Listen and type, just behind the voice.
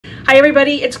Hi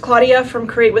everybody, it's Claudia from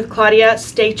Create with Claudia.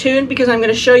 Stay tuned because I'm going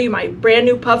to show you my brand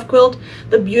new puff quilt,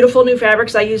 the beautiful new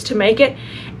fabrics I used to make it,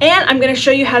 and I'm going to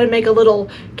show you how to make a little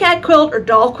cat quilt or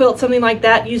doll quilt, something like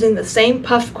that, using the same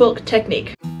puff quilt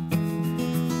technique.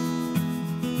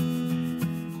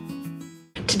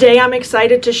 Today I'm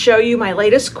excited to show you my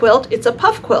latest quilt. It's a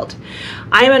puff quilt.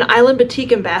 I am an Island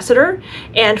Batik ambassador,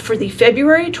 and for the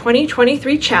February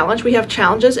 2023 challenge, we have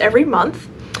challenges every month.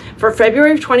 For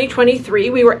February of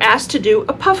 2023, we were asked to do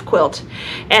a puff quilt,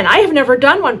 and I have never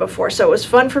done one before, so it was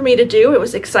fun for me to do. It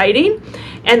was exciting,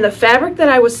 and the fabric that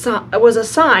I was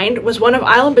assigned was one of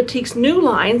Island Batik's new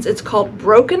lines. It's called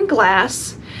Broken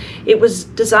Glass. It was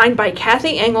designed by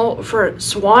Kathy Engel for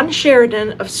Swan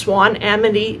Sheridan of Swan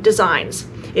Amity Designs.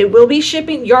 It will be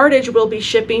shipping, yardage will be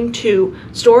shipping to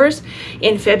stores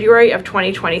in February of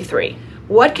 2023.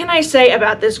 What can I say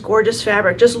about this gorgeous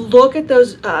fabric? Just look at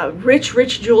those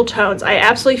rich jewel tones. I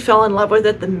absolutely fell in love with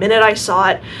it the minute I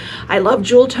saw it. I love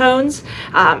jewel tones,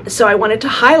 so I wanted to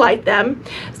highlight them.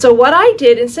 So what I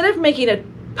did, instead of making it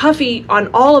puffy on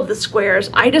all of the squares,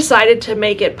 I decided to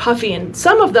make it puffy in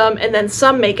some of them and then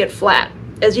some make it flat,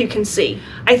 as you can see.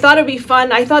 I thought it'd be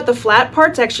fun. I thought the flat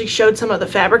parts actually showed some of the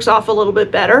fabrics off a little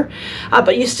bit better,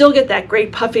 but you still get that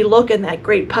great puffy look and that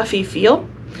great puffy feel.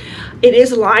 It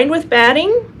is lined with batting,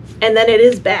 and then it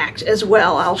is backed as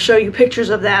well. I'll show you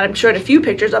pictures of that. I'm showing a few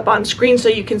pictures up on screen so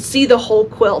you can see the whole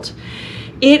quilt.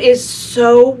 It is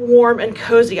so warm and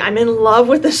cozy. I'm in love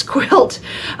with this quilt.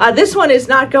 This one is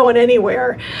not going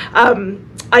anywhere.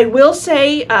 I will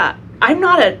say, I'm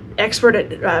not an expert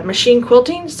at machine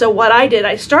quilting, so what I did,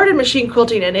 I started machine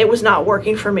quilting and it was not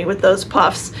working for me with those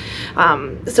puffs.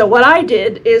 So what I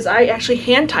did is I actually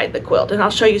hand tied the quilt, and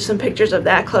I'll show you some pictures of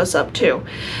that close up too.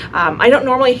 I don't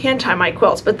normally hand tie my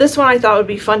quilts, but this one I thought would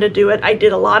be fun to do it. I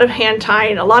did a lot of hand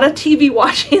tying, a lot of TV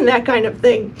watching, that kind of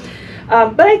thing.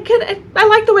 But I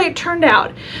like the way it turned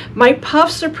out. My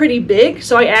puffs are pretty big,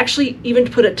 so I actually even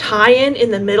put a tie-in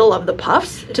in the middle of the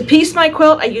puffs. To piece my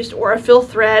quilt, I used Aurifil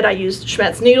Thread. I used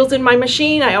Schmetz Needles in my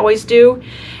machine. I always do.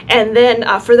 And then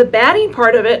for the batting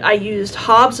part of it, I used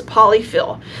Hobbs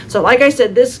Polyfill. So like I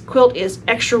said, this quilt is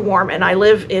extra warm, and I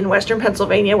live in Western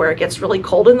Pennsylvania where it gets really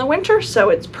cold in the winter,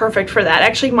 so it's perfect for that.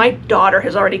 Actually, my daughter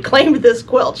has already claimed this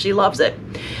quilt. She loves it.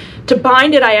 To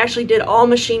bind it, I actually did all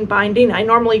machine binding. I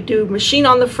normally do machine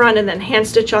on the front and then hand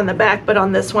stitch on the back, but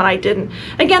on this one I didn't.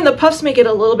 Again, the puffs make it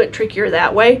a little bit trickier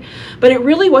that way, but it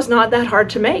really was not that hard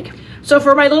to make. So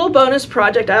for my little bonus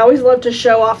project, I always love to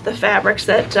show off the fabrics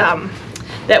that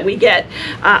that we get.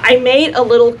 I made a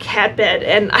little cat bed,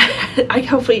 and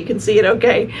hopefully you can see it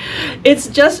okay. It's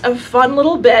just a fun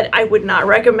little bed. I would not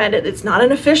recommend it. It's not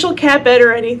an official cat bed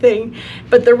or anything,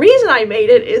 but the reason I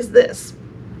made it is this.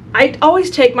 I always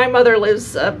take, my mother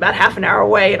lives about half an hour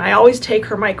away, and I always take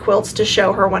her my quilts to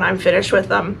show her when I'm finished with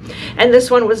them. And this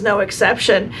one was no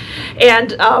exception.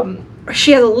 And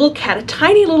she has a little cat, a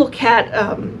tiny little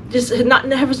cat, just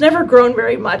has never grown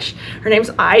very much. Her name's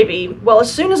Ivy. Well,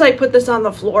 as soon as I put this on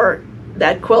the floor,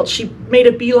 that quilt, she made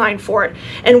a beeline for it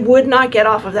and would not get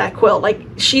off of that quilt. Like,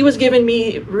 she was giving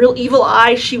me real evil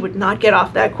eyes. She would not get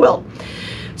off that quilt.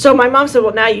 So my mom said,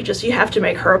 well, now you have to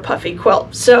make her a puffy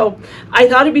quilt. So I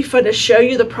thought it'd be fun to show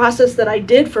you the process that I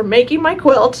did for making my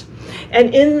quilt.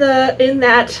 And in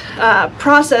that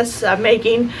process of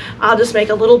making, I'll just make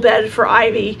a little bed for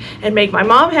Ivy and make my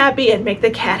mom happy and make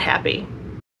the cat happy.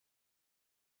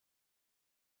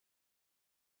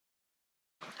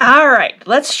 All right,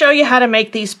 let's show you how to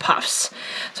make these puffs.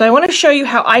 So I want to show you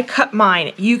how I cut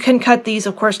mine. You can cut these,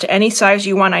 of course, to any size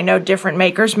you want. I know different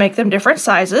makers make them different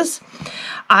sizes.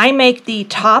 I make the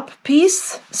top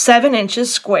piece 7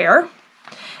 inches square,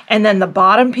 and then the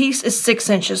bottom piece is 6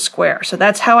 inches square. So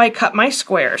that's how I cut my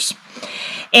squares.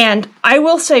 And I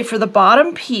will say, for the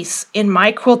bottom piece in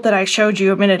my quilt that I showed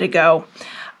you a minute ago,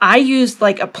 I used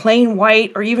like a plain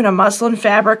white or even a muslin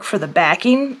fabric for the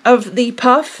backing of the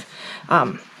puff.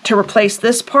 To replace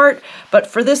this part, but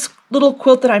for this little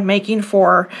quilt that I'm making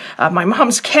for my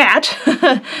mom's cat,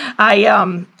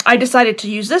 I decided to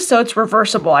use this, so it's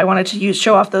reversible. I wanted to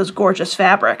show off those gorgeous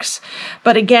fabrics.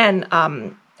 But again,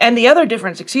 and the other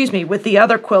difference, excuse me, with the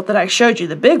other quilt that I showed you,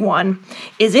 the big one,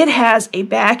 is it has a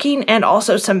backing and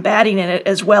also some batting in it,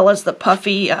 as well as the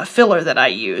puffy filler that I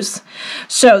use.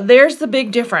 So there's the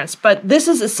big difference, but this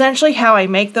is essentially how I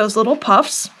make those little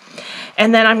puffs.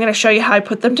 And then I'm going to show you how I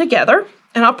put them together.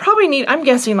 And I'll probably need, I'm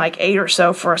guessing, like 8 or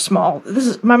so for a small,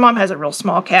 my mom has a real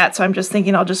small cat, so I'm just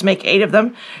thinking I'll just make 8 of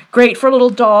them. Great for a little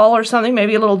doll or something,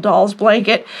 maybe a little doll's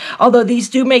blanket. Although these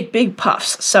do make big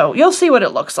puffs, so you'll see what it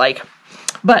looks like.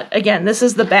 But again, this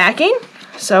is the backing.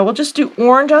 So we'll just do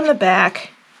orange on the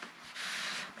back.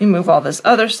 We move all this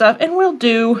other stuff, and we'll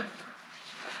do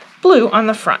blue on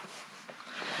the front.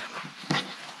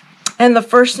 And the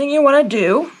first thing you want to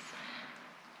do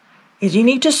is you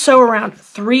need to sew around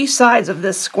 3 sides of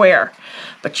this square,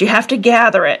 but you have to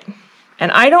gather it.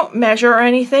 And I don't measure or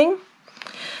anything.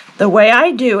 The way I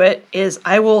do it is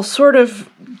I will sort of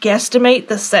guesstimate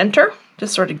the center,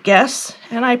 just sort of guess,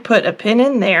 and I put a pin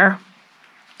in there.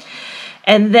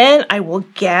 And then I will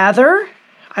gather,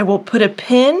 I will put a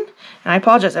pin, and I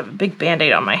apologize, I have a big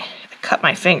band-aid on I cut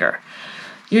my finger.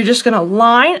 You're just gonna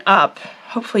line up,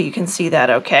 hopefully you can see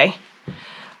that okay.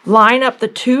 Line up the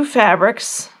 2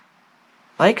 fabrics,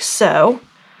 like so,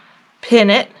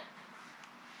 pin it,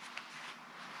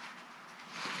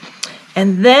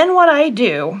 and then what I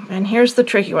do, and here's the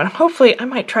tricky one, hopefully I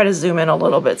might try to zoom in a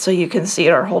little bit so you can see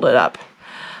it or hold it up.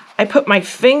 I put my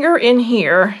finger in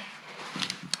here,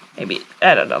 maybe,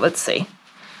 I don't know, let's see.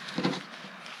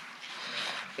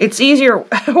 It's easier,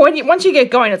 once you get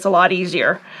going, it's a lot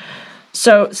easier.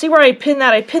 So see where I pin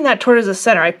that? I pin that towards the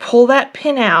center. I pull that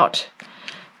pin out,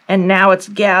 and now it's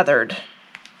gathered.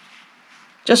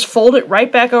 Just fold it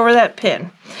right back over that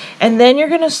pin. And then you're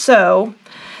going to sew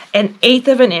 1/8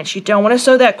 of an inch. You don't want to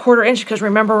sew that 1/4 inch because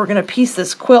remember we're going to piece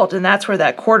this quilt, and that's where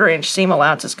that 1/4 inch seam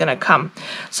allowance is going to come.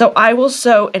 So I will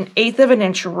sew 1/8 of an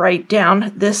inch right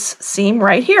down this seam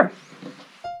right here.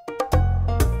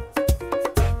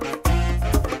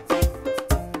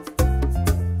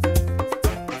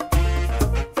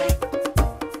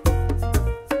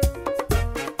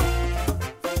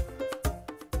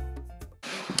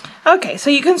 Okay, so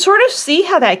you can sort of see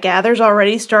how that gathers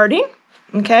already starting,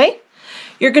 okay?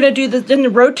 You're going to do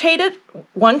then rotate it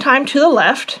 1 time to the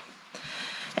left,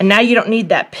 and now you don't need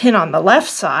that pin on the left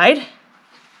side.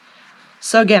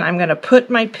 So again, I'm going to put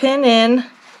my pin in.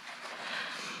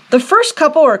 The first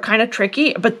couple are kind of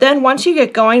tricky, but then once you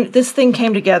get going, this thing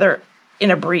came together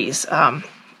in a breeze.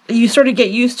 You sort of get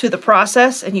used to the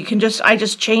process, and you can I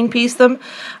just chain piece them.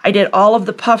 I did all of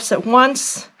the puffs at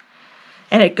once,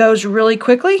 and it goes really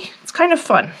quickly. It's kind of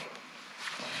fun.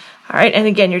 All right, and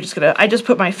again, I just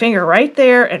put my finger right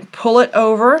there and pull it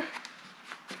over.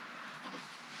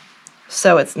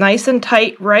 So it's nice and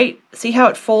tight, right? See how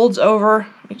it folds over?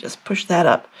 Let me just push that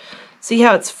up. See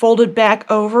how it's folded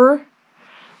back over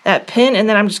that pin? And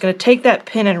then I'm just gonna take that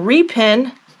pin and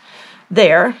repin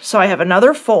there. So I have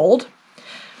another fold.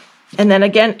 And then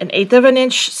again, 1/8 of an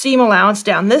inch seam allowance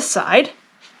down this side.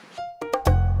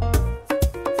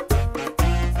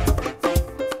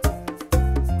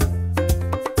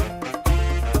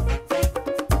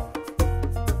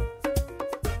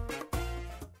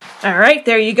 All right,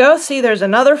 there you go. See, there's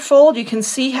another fold. You can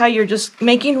see how you're just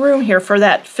making room here for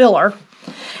that filler.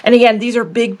 And again, these are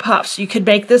big puffs. You could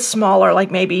make this smaller, like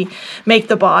maybe make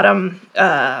the bottom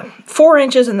 4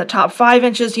 inches and the top 5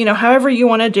 inches, you know, however you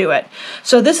want to do it.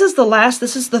 So this is the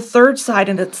 3rd side,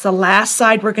 and it's the last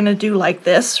side we're going to do like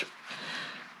this.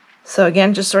 So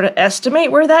again, just sort of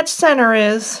estimate where that center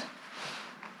is.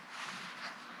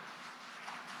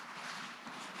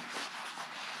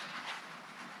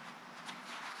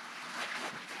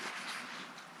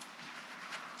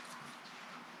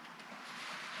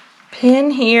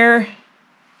 Pin here.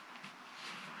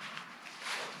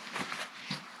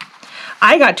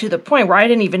 I got to the point where I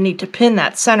didn't even need to pin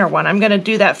that center one. I'm going to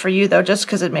do that for you though, just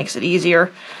because it makes it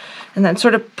easier. And then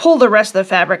sort of pull the rest of the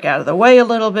fabric out of the way a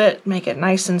little bit, make it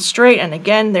nice and straight. And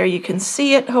again, there you can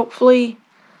see it, hopefully.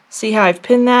 See how I've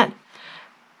pinned that?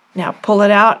 Now pull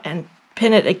it out and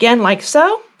pin it again like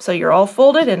so. So you're all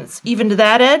folded and it's even to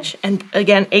that edge. And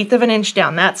again, 1/8 of an inch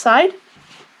down that side.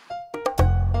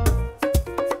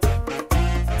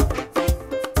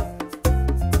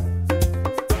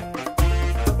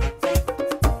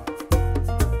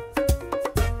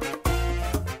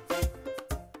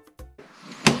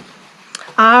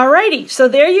 Alrighty, so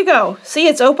there you go. See,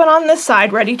 it's open on this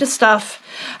side, ready to stuff,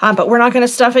 but we're not going to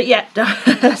stuff it yet.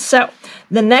 So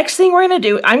the next thing we're going to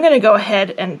do, I'm going to go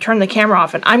ahead and turn the camera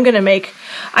off, and I'm going to make,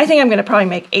 I think I'm going to probably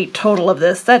make 8 total of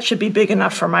this. That should be big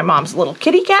enough for my mom's little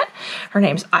kitty cat. Her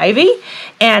name's Ivy.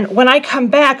 And when I come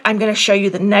back, I'm going to show you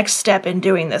the next step in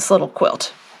doing this little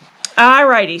quilt.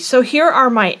 Alrighty, so here are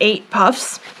my 8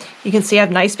 puffs. You can see I have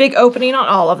a nice big opening on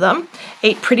all of them.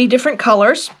 8 pretty different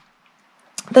colors.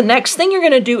 The next thing you're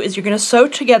going to do is you're going to sew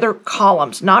together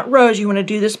columns, not rows. You want to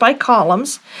do this by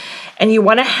columns, and you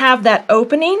want to have that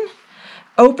opening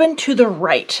open to the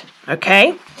right,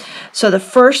 okay? So the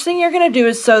first thing you're going to do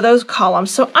is sew those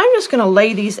columns. So I'm just going to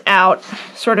lay these out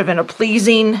sort of in a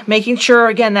pleasing, making sure,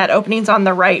 again, that opening's on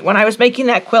the right. When I was making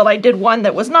that quilt, I did one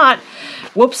that was not,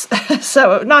 whoops,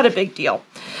 so not a big deal.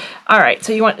 All right,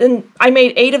 so and I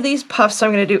made 8 of these puffs, so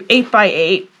I'm going to do 8 by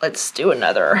 8. Let's do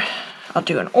another. I'll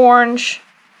do an orange.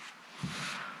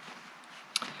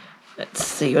 Let's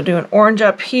see, we'll do an orange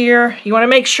up here. You want to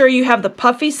make sure you have the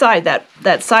puffy side,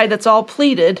 that side that's all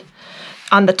pleated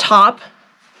on the top.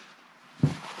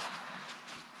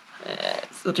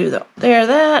 So do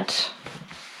that.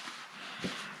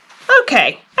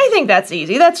 Okay, I think that's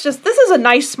easy. This is a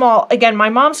nice small, again, my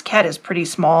mom's cat is pretty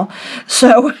small,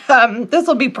 so this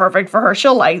will be perfect for her.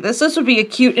 She'll like this. This would be a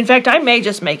cute, in fact, I may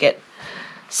just make it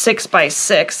 6 by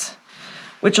 6,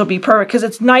 which will be perfect because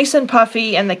it's nice and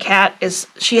puffy, and the cat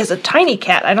she has a tiny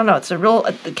cat. I don't know,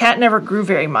 the cat never grew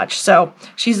very much, so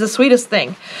she's the sweetest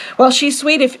thing. Well, she's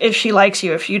sweet if she likes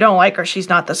you. If you don't like her, she's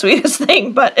not the sweetest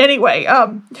thing, but anyway,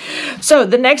 so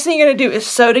the next thing you're going to do is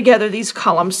sew together these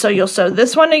columns. So you'll sew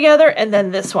this one together and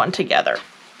then this one together.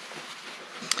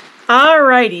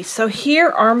 Alrighty, so here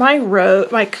are my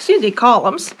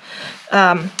columns.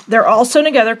 They're all sewn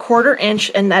together 1/4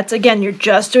 inch, and that's, again, you're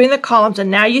just doing the columns,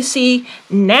 and now you see,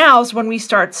 now's when we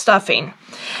start stuffing.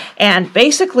 And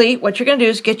basically what you're going to do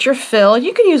is get your fill.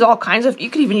 You can use all kinds of, you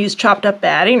could even use chopped up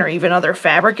batting or even other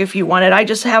fabric if you wanted. I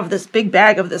just have this big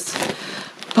bag of this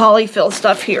polyfill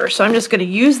stuff here, so I'm just going to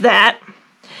use that.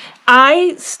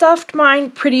 I stuffed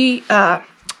mine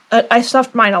I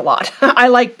stuffed mine a lot. I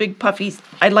like big puffies.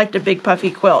 I liked a big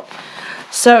puffy quilt.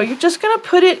 So you're just going to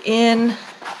put it in.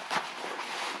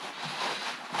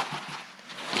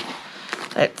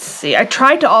 Let's see. I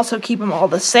tried to also keep them all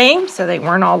the same so they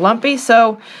weren't all lumpy.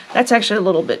 So that's actually a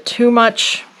little bit too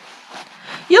much.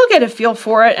 You'll get a feel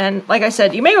for it. And like I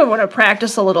said, you may want to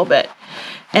practice a little bit.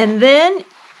 And then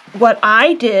what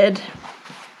I did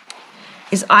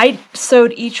is I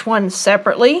sewed each one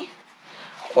separately.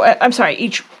 I'm sorry,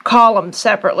 each column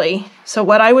separately. So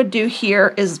what I would do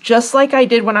here is just like I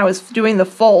did when I was doing the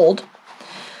fold,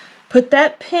 put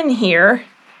that pin here,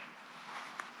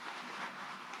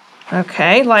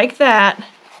 okay, like that,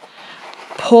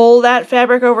 pull that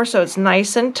fabric over so it's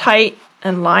nice and tight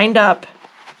and lined up.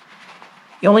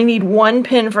 You only need 1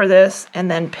 pin for this,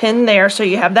 and then pin there so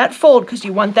you have that fold, because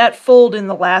you want that fold in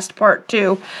the last part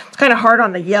too. It's kind of hard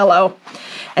on the yellow.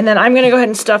 And then I'm going to go ahead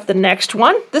and stuff the next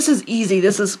one. This is easy.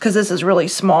 This is because this is really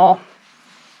small.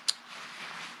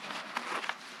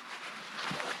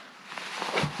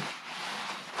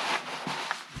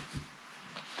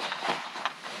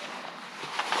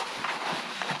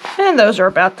 And those are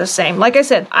about the same. Like I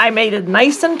said, I made it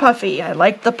nice and puffy. I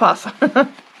like the puff.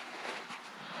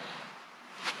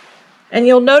 And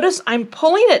you'll notice I'm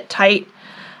pulling it tight.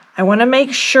 I want to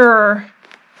make sure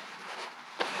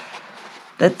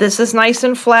that this is nice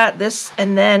and flat,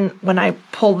 and then when I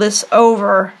pull this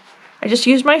over, I just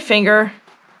use my finger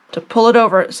to pull it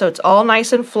over so it's all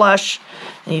nice and flush,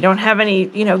 and you don't have any,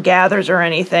 gathers or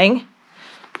anything.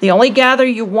 The only gather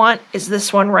you want is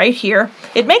this one right here.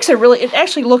 It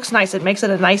actually looks nice. It makes it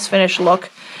a nice finished look.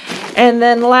 And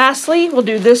then lastly, we'll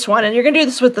do this one, and you're going to do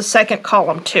this with the second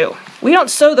column too. We don't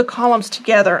sew the columns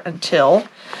together until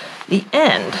the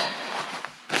end.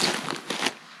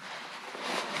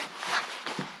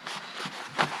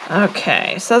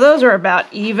 Okay, so those are about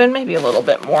even, maybe a little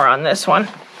bit more on this one.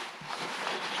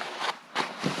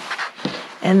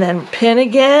 And then pin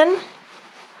again.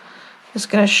 Just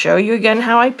going to show you again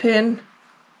how I pin.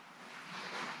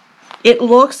 It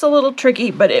looks a little tricky,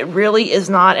 but it really is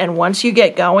not. And once you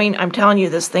get going, I'm telling you,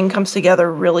 this thing comes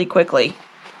together really quickly.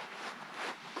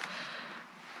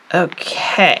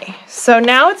 Okay, so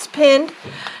now it's pinned.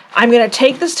 I'm going to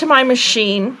take this to my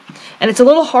machine, and it's a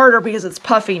little harder because it's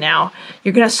puffy now.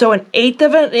 You're going to sew an 1/8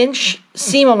 of an inch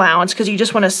seam allowance because you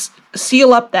just want to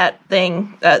seal up that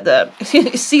thing,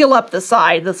 seal up the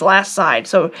side, this last side.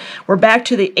 So we're back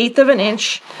to the 1/8 of an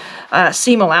inch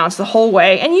seam allowance the whole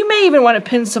way. And you may even want to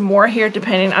pin some more here,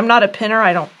 depending. I'm not a pinner.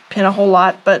 I don't pin a whole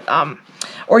lot, but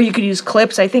or you could use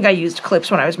clips. I think I used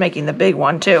clips when I was making the big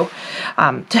one too,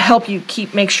 to help you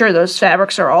make sure those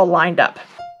fabrics are all lined up.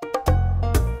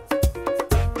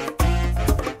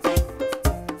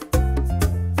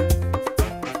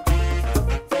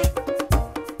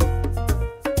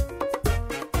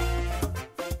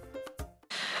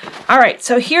 All right,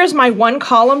 so here's my one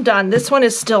column done. This one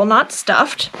is still not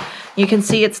stuffed. You can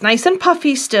see it's nice and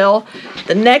puffy still.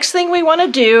 The next thing we want to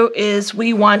do is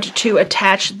we want to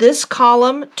attach this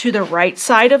column to the right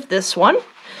side of this one.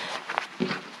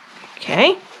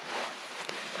 Okay.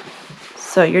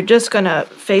 So you're just going to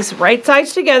face right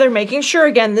sides together, making sure,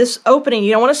 again, this opening,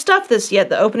 you don't want to stuff this yet.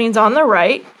 The opening's on the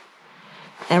right.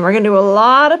 And we're going to do a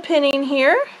lot of pinning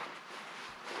here.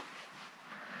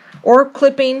 Or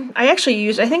clipping. I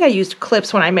think I used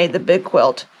clips when I made the big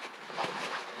quilt.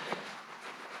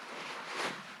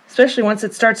 Especially once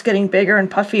it starts getting bigger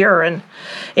and puffier. And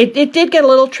it did get a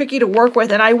little tricky to work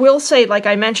with. And I will say, like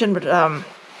I mentioned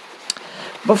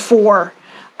before,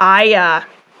 I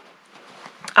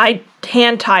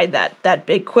hand tied that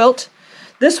big quilt.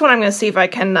 This one I'm going to see if I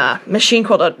can machine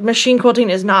quilt. Machine quilting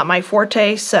is not my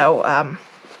forte, so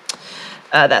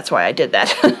that's why I did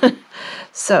that.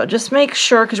 So just make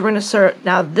sure, because we're going to sew,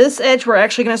 now this edge we're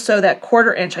actually going to sew that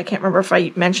 1/4 inch. I can't remember if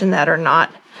I mentioned that or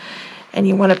not. And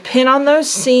you want to pin on those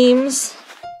seams.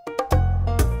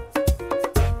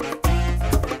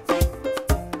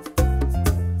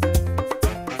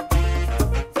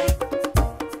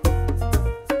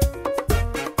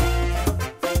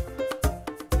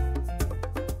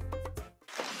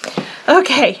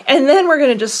 Okay, and then we're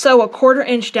going to just sew a 1/4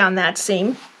 inch down that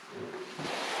seam.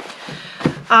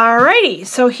 Alrighty,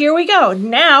 so here we go.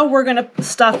 Now we're going to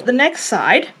stuff the next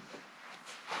side.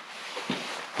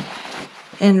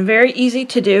 And very easy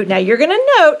to do. Now you're going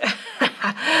to note,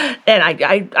 and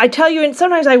I tell you, and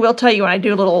sometimes I will tell you when I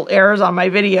do little errors on my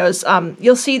videos,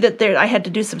 you'll see that I had to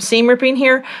do some seam ripping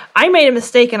here. I made a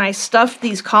mistake and I stuffed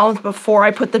these columns before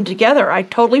I put them together. I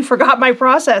totally forgot my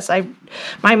process.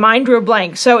 My mind drew a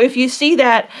blank. So if you see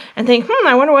that and think,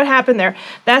 I wonder what happened there,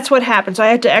 that's what happened. So I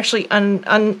had to actually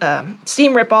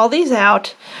seam rip all these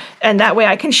out, and that way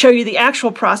I can show you the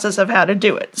actual process of how to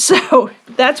do it. So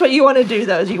that's what you want to do,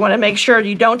 though, is you want to make sure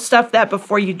you don't stuff that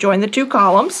before you join the two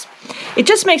columns. It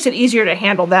just makes it easier to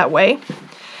handle that way.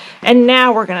 And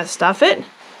now we're going to stuff it.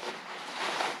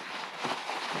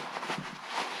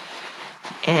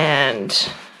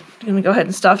 And I'm going to go ahead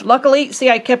and stuff. Luckily, see,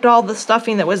 I kept all the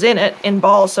stuffing that was in it in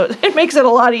balls, so it makes it a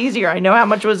lot easier. I know how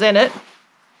much was in it.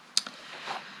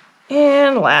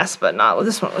 And last but not,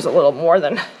 this one was a little more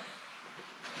than...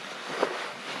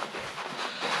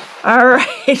 All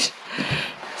right,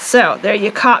 so there,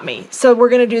 you caught me. So we're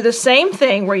going to do the same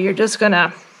thing where you're just going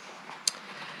to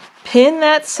pin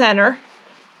that center.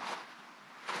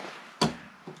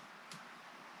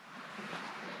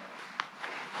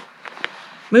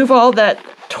 Move all that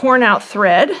torn out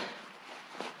thread.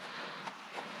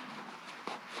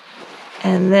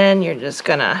 And then you're just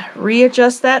going to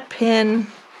readjust that pin.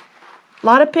 A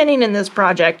lot of pinning in this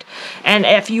project, and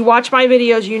if you watch my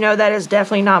videos, you know that is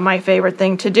definitely not my favorite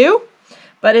thing to do,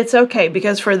 but it's okay,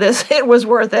 because for this it was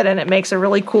worth it, and it makes a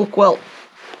really cool quilt.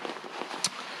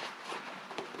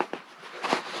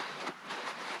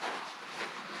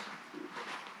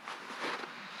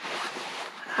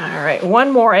 Alright,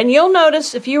 one more, and you'll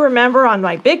notice, if you remember on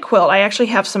my big quilt, I actually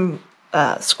have some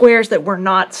squares that were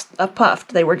not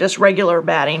puffed. They were just regular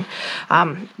batting.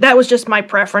 That was just my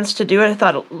preference to do it. I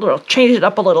thought change it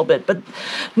up a little bit, but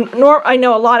I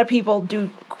know a lot of people do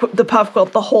the puff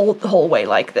quilt the whole way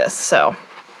like this. So,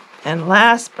 and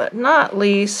last but not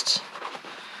least,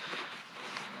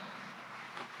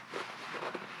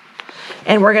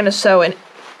 and we're going to sew in.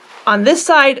 On this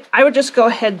side, I would just go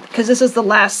ahead, because this is the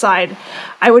last side,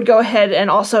 I would go ahead and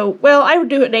also, well, I would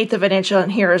do an 1/8 of an inch on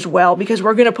here as well, because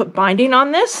we're going to put binding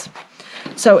on this.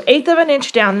 So 1/8 of an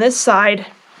inch down this side.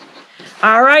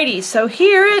 Alrighty, so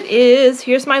here it is.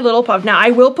 Here's my little puff. Now,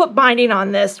 I will put binding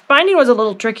on this. Binding was a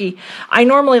little tricky. I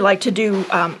normally like to do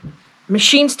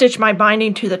machine stitch my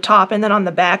binding to the top, and then on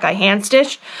the back I hand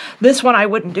stitch. This one I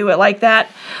wouldn't do it like that.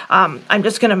 I'm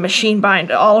just going to machine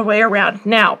bind all the way around.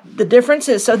 Now the difference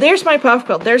is, so there's my puff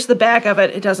quilt, there's the back of it.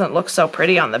 It doesn't look so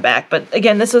pretty on the back, but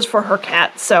again, this is for her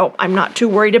cat, so I'm not too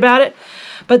worried about it.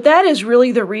 But that is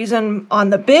really the reason.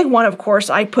 On the big one, of course,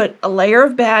 I put a layer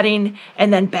of batting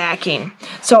and then backing.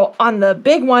 So on the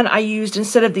big one, I used,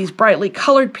 instead of these brightly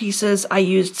colored pieces, I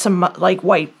used some like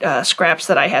white scraps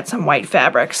that I had, some white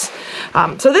fabrics.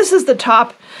 So this is the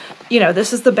top,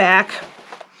 this is the back.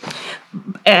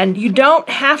 And you don't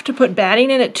have to put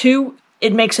batting in it too.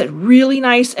 It makes it really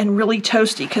nice and really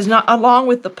toasty, because not along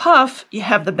with the puff, you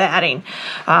have the batting.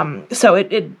 So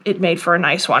it made for a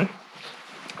nice one.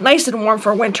 Nice and warm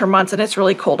for winter months, and it's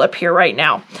really cold up here right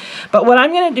now. But what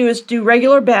I'm going to do is do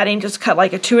regular batting, just cut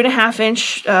like a 2.5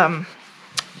 inch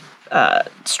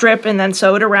strip, and then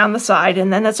sew it around the side,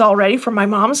 and then it's all ready for my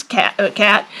mom's cat.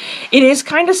 It is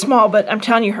kind of small, but I'm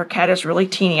telling you, her cat is really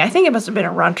teeny. I think it must have been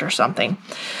a runt or something.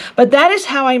 But that is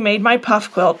how I made my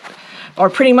puff quilt,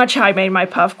 or pretty much how I made my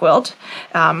puff quilt.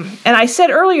 And I said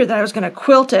earlier that I was going to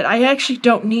quilt it. I actually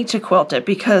don't need to quilt it,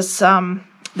 because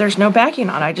there's no backing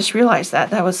on. I just realized that.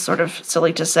 That was sort of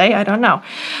silly to say. I don't know.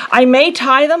 I may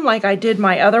tie them like I did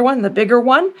my other one, the bigger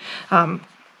one.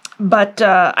 But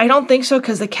I don't think so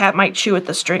because the cat might chew at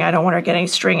the string. I don't want her getting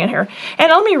string in here.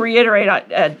 And let me reiterate,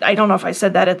 I don't know if I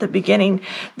said that at the beginning.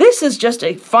 This is just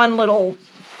a fun little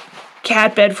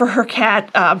cat bed for her cat.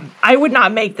 I would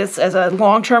not make this as a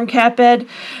long-term cat bed.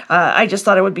 I just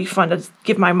thought it would be fun to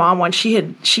give my mom one. She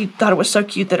thought it was so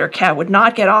cute that her cat would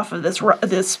not get off of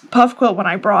this puff quilt when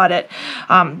I brought it.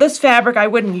 This fabric, I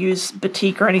wouldn't use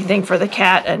batik or anything for the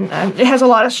cat, and it has a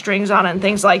lot of strings on it and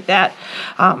things like that.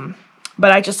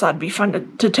 But I just thought it'd be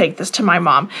fun to take this to my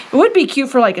mom. It would be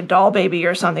cute for like a doll baby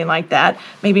or something like that.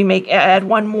 Maybe add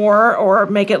one more or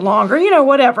make it longer, you know,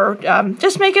 whatever.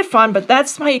 Just make it fun. But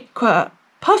that's my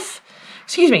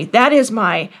that is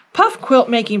my puff quilt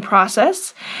making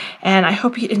process. And I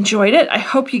hope you enjoyed it. I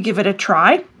hope you give it a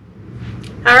try.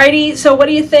 Alrighty, so what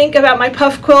do you think about my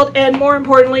puff quilt? And more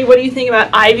importantly, what do you think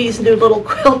about Ivy's new little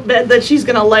quilt bed that she's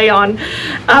going to lay on?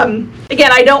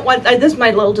 Again, I don't want, this is my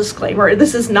little disclaimer,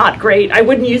 this is not great. I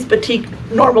wouldn't use batik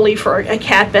normally for a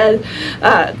cat bed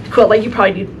quilt. Like, you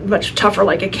probably need much tougher,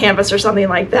 like a canvas or something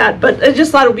like that. But I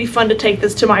just thought it would be fun to take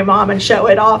this to my mom and show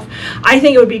it off. I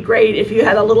think it would be great if you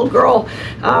had a little girl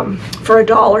for a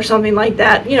doll or something like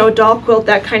that. You know, a doll quilt,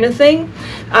 that kind of thing.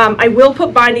 I will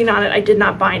put binding on it. I did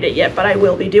not bind it yet, but I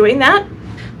will be doing that.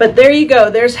 But there you go.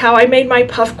 There's how I made my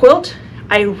puff quilt.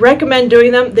 I recommend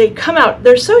doing them. They come out,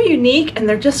 they're so unique and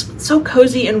they're just so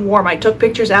cozy and warm. I took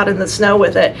pictures out in the snow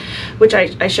with it, which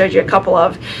I showed you a couple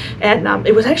of, and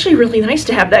it was actually really nice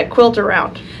to have that quilt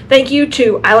around. Thank you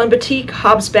to Island Batik,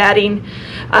 Hobbs Batting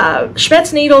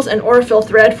Schmetz Needles, and Aurifil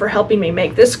Thread for helping me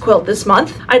make this quilt this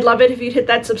month. I'd love it if you'd hit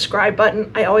that subscribe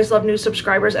button. I always love new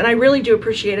subscribers, and I really do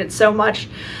appreciate it so much.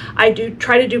 I do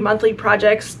try to do monthly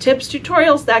projects, tips,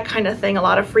 tutorials, that kind of thing, a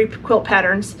lot of free quilt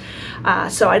patterns.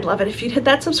 So I'd love it if you'd hit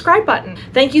that subscribe button.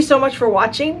 Thank you so much for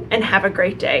watching, and have a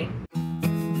great day.